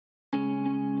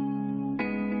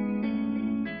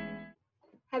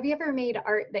Have you ever made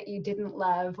art that you didn't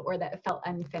love or that felt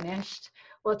unfinished?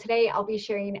 Well, today I'll be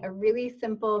sharing a really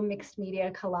simple mixed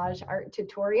media collage art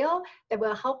tutorial that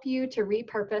will help you to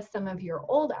repurpose some of your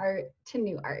old art to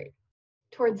new art.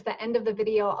 Towards the end of the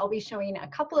video, I'll be showing a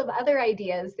couple of other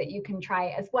ideas that you can try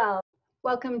as well.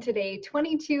 Welcome to day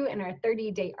 22 in our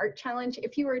 30-day art challenge.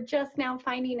 If you are just now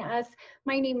finding us,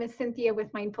 my name is Cynthia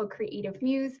with Mindful Creative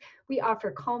Muse. We offer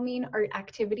calming art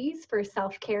activities for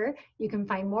self-care. You can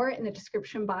find more in the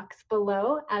description box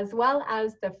below, as well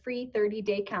as the free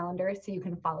 30-day calendar so you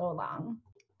can follow along.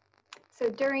 So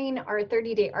during our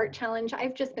 30-day art challenge,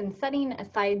 I've just been setting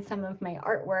aside some of my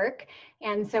artwork.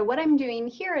 And so what I'm doing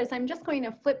here is I'm just going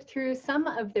to flip through some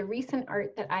of the recent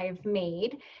art that I've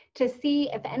made to see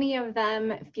if any of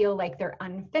them feel like they're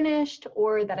unfinished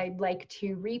or that I'd like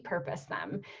to repurpose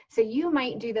them. So you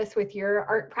might do this with your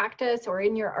art practice or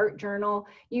in your art journal.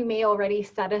 You may already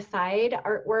set aside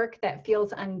artwork that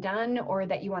feels undone or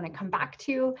that you want to come back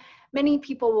to. Many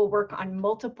people will work on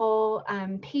multiple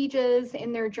pages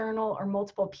in their journal or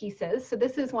multiple pieces. So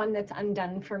this is one that's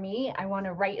undone for me. I want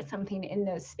to write something in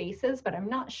those spaces, but I'm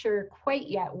not sure quite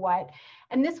yet what.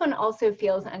 And this one also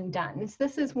feels undone. So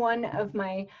this is one of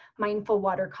my mindful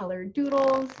watercolor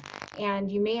doodles. And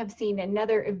you may have seen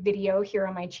another video here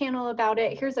on my channel about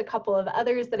it. Here's a couple of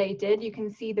others that I did. You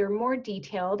can see they're more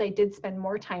detailed. I did spend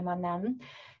more time on them.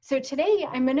 So today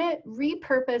I'm going to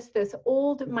repurpose this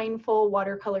old mindful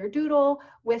watercolor doodle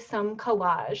with some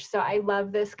collage. So I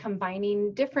love this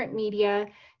combining different media.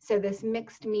 So this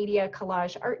mixed media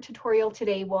collage art tutorial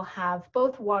today will have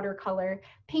both watercolor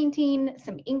painting,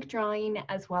 some ink drawing,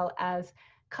 as well as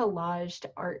collaged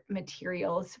art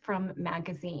materials from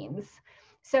magazines.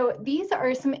 So these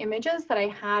are some images that I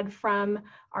had from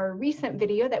our recent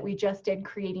video that we just did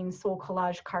creating Soul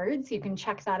Collage cards. You can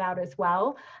check that out as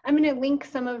well. I'm going to link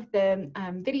some of the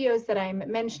videos that I'm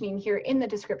mentioning here in the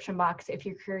description box if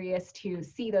you're curious to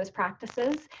see those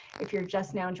practices, if you're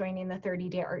just now joining the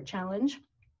 30-day art challenge.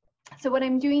 So what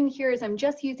I'm doing here is I'm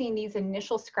just using these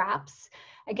initial scraps.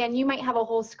 Again, you might have a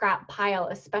whole scrap pile,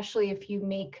 especially if you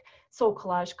make Soul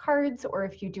Collage cards or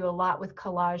if you do a lot with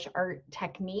collage art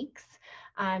techniques.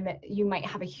 You might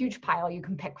have a huge pile you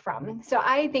can pick from. So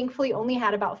I thankfully only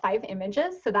had about 5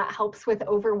 images, so that helps with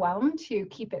overwhelm to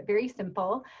keep it very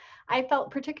simple. I felt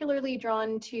particularly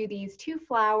drawn to these 2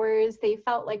 flowers. They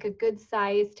felt like a good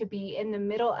size to be in the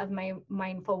middle of my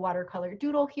mindful watercolor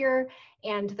doodle here,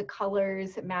 and the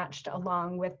colors matched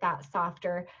along with that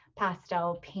softer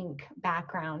pastel pink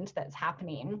background that's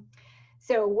happening.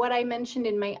 So what I mentioned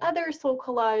in my other Soul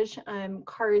Collage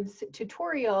cards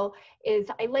tutorial is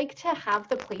I like to have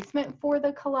the placement for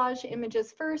the collage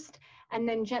images first and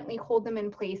then gently hold them in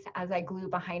place as I glue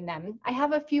behind them. I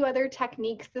have a few other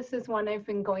techniques. This is one I've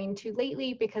been going to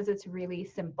lately because it's really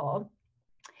simple.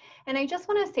 And I just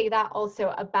want to say that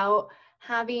also about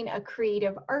having a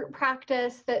creative art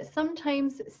practice, that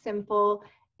sometimes simple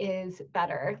is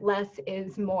better. Less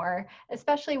is more,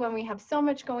 especially when we have so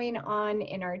much going on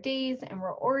in our days and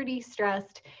we're already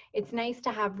stressed. It's nice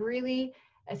to have really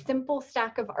a simple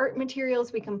stack of art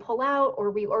materials we can pull out, or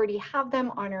we already have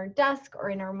them on our desk or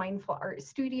in our mindful art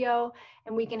studio,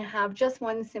 and we can have just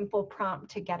one simple prompt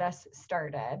to get us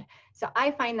started. So I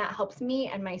find that helps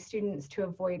me and my students to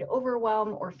avoid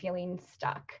overwhelm or feeling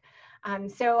stuck.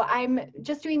 So I'm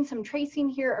just doing some tracing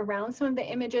here around some of the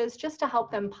images just to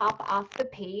help them pop off the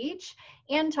page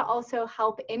and to also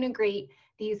help integrate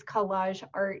these collage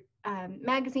art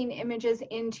magazine images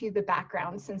into the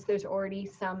background, since there's already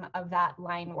some of that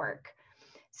line work.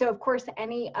 So of course,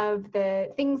 any of the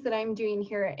things that I'm doing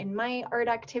here in my art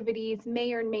activities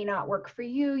may or may not work for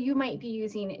you. You might be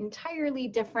using entirely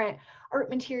different art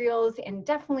materials and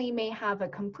definitely may have a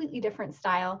completely different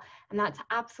style, and that's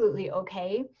absolutely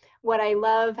okay. What I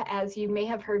love, as you may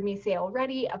have heard me say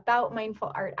already about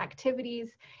mindful art activities,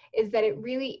 is that it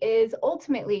really is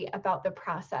ultimately about the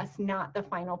process, not the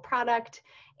final product.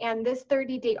 And this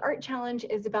 30-day art challenge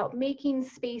is about making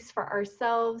space for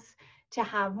ourselves to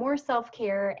have more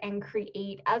self-care and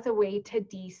create as a way to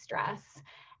de-stress.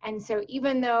 And so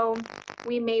even though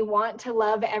we may want to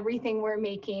love everything we're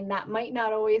making, that might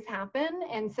not always happen.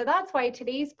 And so that's why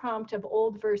today's prompt of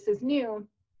old versus new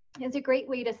is a great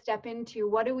way to step into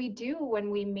what do we do when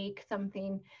we make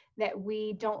something that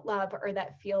we don't love or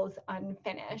that feels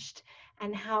unfinished,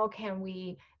 and how can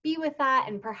we be with that,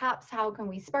 and perhaps how can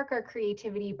we spark our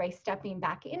creativity by stepping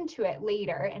back into it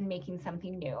later and making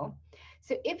something new.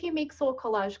 So if you make Soul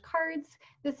Collage cards,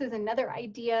 this is another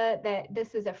idea. That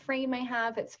this is a frame I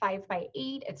have. It's 5 by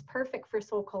 8. It's perfect for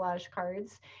Soul Collage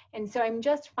cards. And so I'm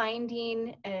just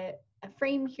finding a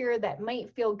frame here that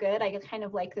might feel good. I kind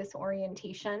of like this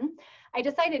orientation. I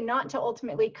decided not to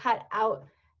ultimately cut out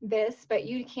this, but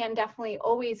you can definitely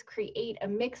always create a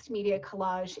mixed media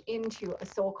collage into a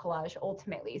soul collage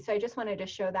ultimately. So I just wanted to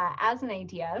show that as an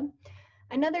idea.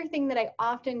 Another thing that I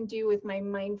often do with my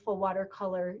mindful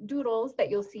watercolor doodles that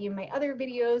you'll see in my other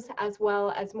videos, as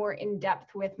well as more in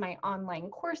depth with my online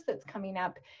course that's coming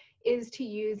up, is to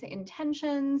use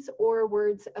intentions or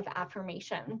words of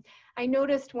affirmation. I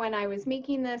noticed when I was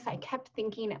making this, I kept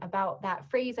thinking about that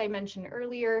phrase I mentioned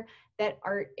earlier, that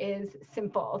art is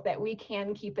simple, that we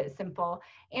can keep it simple,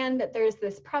 and that there's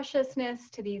this preciousness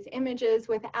to these images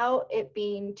without it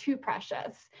being too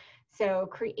precious. So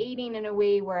creating in a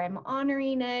way where I'm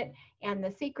honoring it and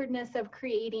the sacredness of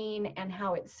creating and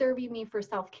how it's serving me for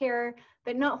self-care,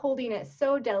 but not holding it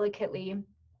so delicately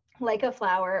like a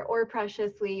flower or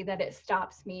preciously that it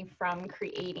stops me from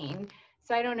creating.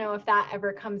 So I don't know if that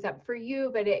ever comes up for you,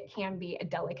 but it can be a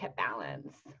delicate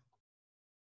balance.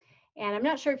 And I'm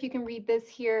not sure if you can read this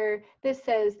here. This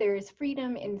says, there is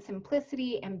freedom in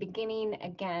simplicity and beginning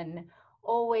again,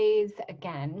 always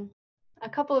again. A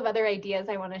couple of other ideas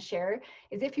I want to share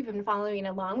is if you've been following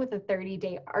along with a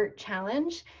 30-day art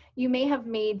challenge, you may have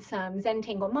made some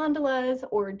Zentangle mandalas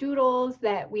or doodles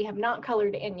that we have not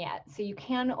colored in yet. So you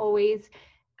can always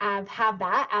have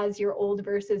that as your old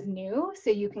versus new.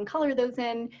 So you can color those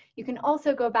in. You can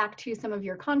also go back to some of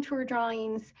your contour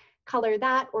drawings, color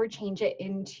that, or change it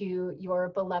into your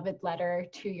beloved letter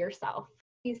to yourself.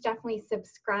 Please definitely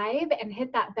subscribe and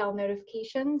hit that bell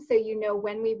notification so you know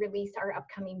when we release our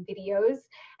upcoming videos.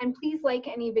 And please like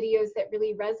any videos that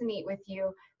really resonate with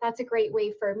you. That's a great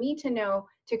way for me to know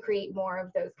to create more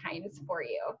of those kinds for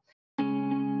you.